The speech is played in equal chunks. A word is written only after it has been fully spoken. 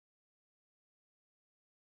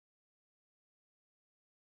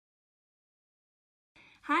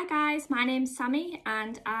Hi guys, my name's Sammy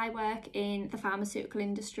and I work in the pharmaceutical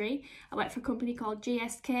industry. I work for a company called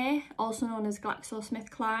GSK, also known as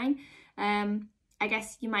GlaxoSmithKline. I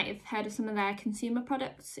guess you might have heard of some of their consumer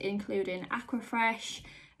products, including Aquafresh,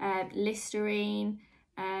 Listerine,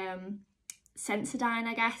 Sensodyne,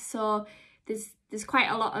 I guess. So there's quite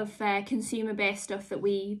a lot of consumer-based stuff that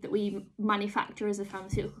we manufacture as a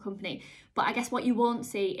pharmaceutical company. But I guess what you won't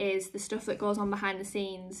see is the stuff that goes on behind the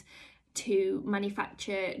scenes to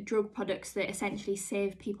manufacture drug products that essentially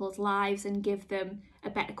save people's lives and give them a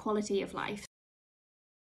better quality of life.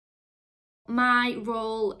 My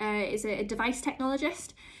role is a device technologist,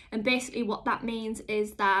 and basically what that means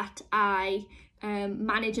is that I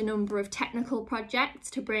manage a number of technical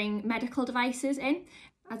projects to bring medical devices in.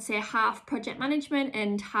 I'd say half project management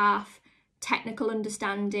and half technical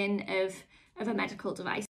understanding of a medical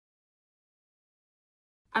device.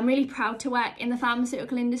 I'm really proud to work in the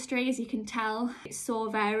pharmaceutical industry, as you can tell. It's so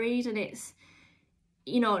varied and it's,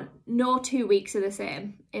 you know, no 2 weeks are the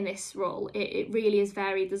same in this role. It really is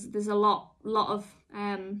varied. There's a lot of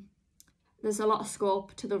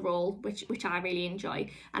scope to the role, which I really enjoy.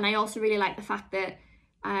 And I also really like the fact that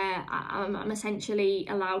I'm essentially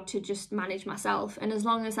allowed to just manage myself. And as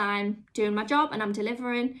long as I'm doing my job and I'm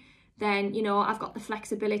delivering, then, you know, I've got the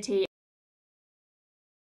flexibility.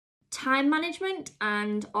 Time management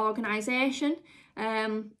and organisation.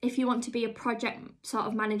 If you want to be a project sort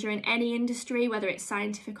of manager in any industry, whether it's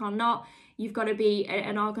scientific or not, you've got to be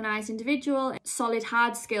an organised individual. Solid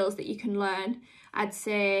hard skills that you can learn, I'd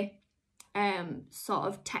say sort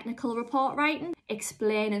of technical report writing,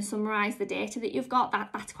 explain and summarise the data that you've got,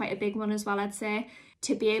 that's quite a big one as well, I'd say.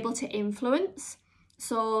 To be able to influence,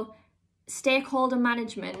 so stakeholder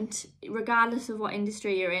management, regardless of what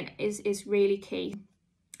industry you're in, is really key.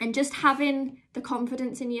 And just having the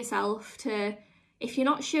confidence in yourself to, if you're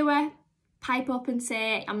not sure, pipe up and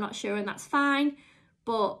say, I'm not sure, and that's fine.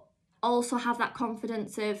 But also have that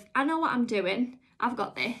confidence of, I know what I'm doing, I've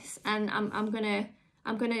got this, and I'm gonna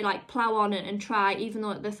like plough on and try, even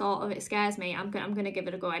though the thought of it scares me, I'm gonna give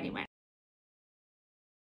it a go anyway.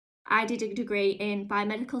 I did a degree in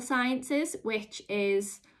biomedical sciences, which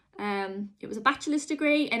is it was a bachelor's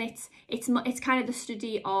degree, and it's kind of the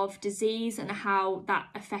study of disease and how that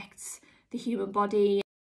affects the human body.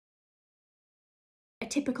 A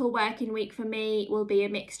typical working week for me will be a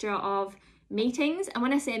mixture of meetings, and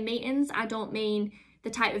when I say meetings, I don't mean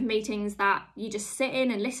the type of meetings that you just sit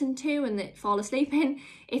in and listen to and that fall asleep in.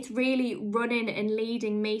 It's really running and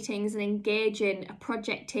leading meetings and engaging a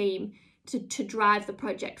project team to drive the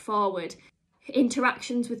project forward.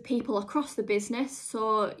 Interactions with people across the business,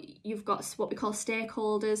 so you've got what we call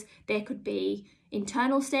stakeholders. They could be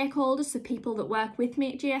internal stakeholders, so people that work with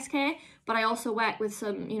me at GSK, but I also work with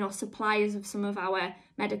some, you know, suppliers of some of our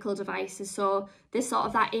medical devices, so there's sort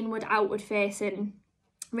of that inward outward facing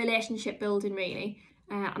relationship building really.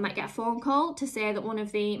 I might get a phone call to say that one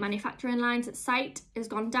of the manufacturing lines at site has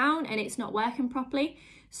gone down and it's not working properly,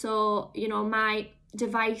 so, you know, my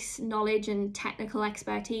device knowledge and technical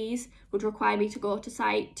expertise would require me to go to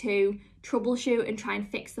site to troubleshoot and try and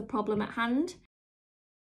fix the problem at hand.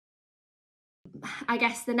 I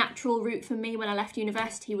guess the natural route for me when I left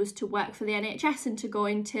university was to work for the NHS and to go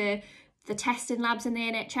into the testing labs in the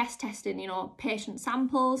NHS, testing, you know, patient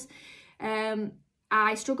samples.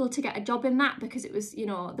 I struggled to get a job in that because it was, you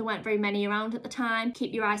know, there weren't very many around at the time.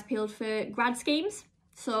 Keep your eyes peeled for grad schemes.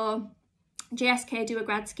 So GSK do a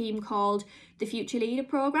grad scheme called the Future Leader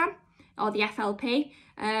Programme, or the FLP.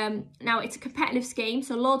 Now it's a competitive scheme,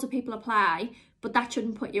 so loads of people apply, but that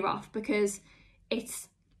shouldn't put you off, because it's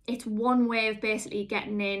one way of basically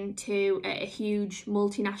getting into a huge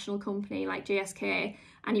multinational company like GSK,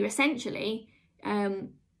 and you're essentially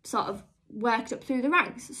sort of worked up through the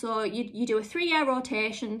ranks. So you do a 3-year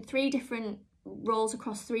rotation, 3 different roles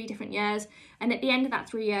across 3 different years, and at the end of that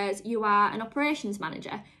 3 years you are an operations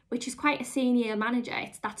manager, which is quite a senior manager.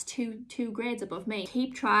 That's two grades above me.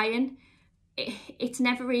 Keep trying. It's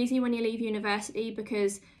never easy when you leave university,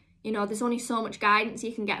 because, you know, there's only so much guidance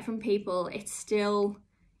you can get from people. It's still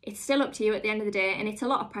up to you at the end of the day, and it's a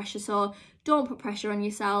lot of pressure, so don't put pressure on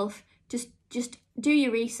yourself. Just do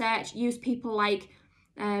your research, use people like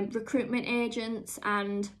recruitment agents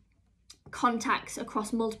and contacts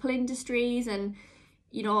across multiple industries, and,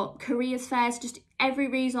 you know, careers fairs. Just every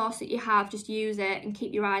resource that you have, just use it and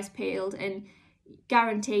keep your eyes peeled, and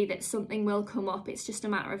guarantee that something will come up. It's just a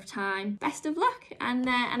matter of time. Best of luck, and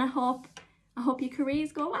I hope your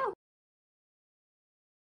careers go well.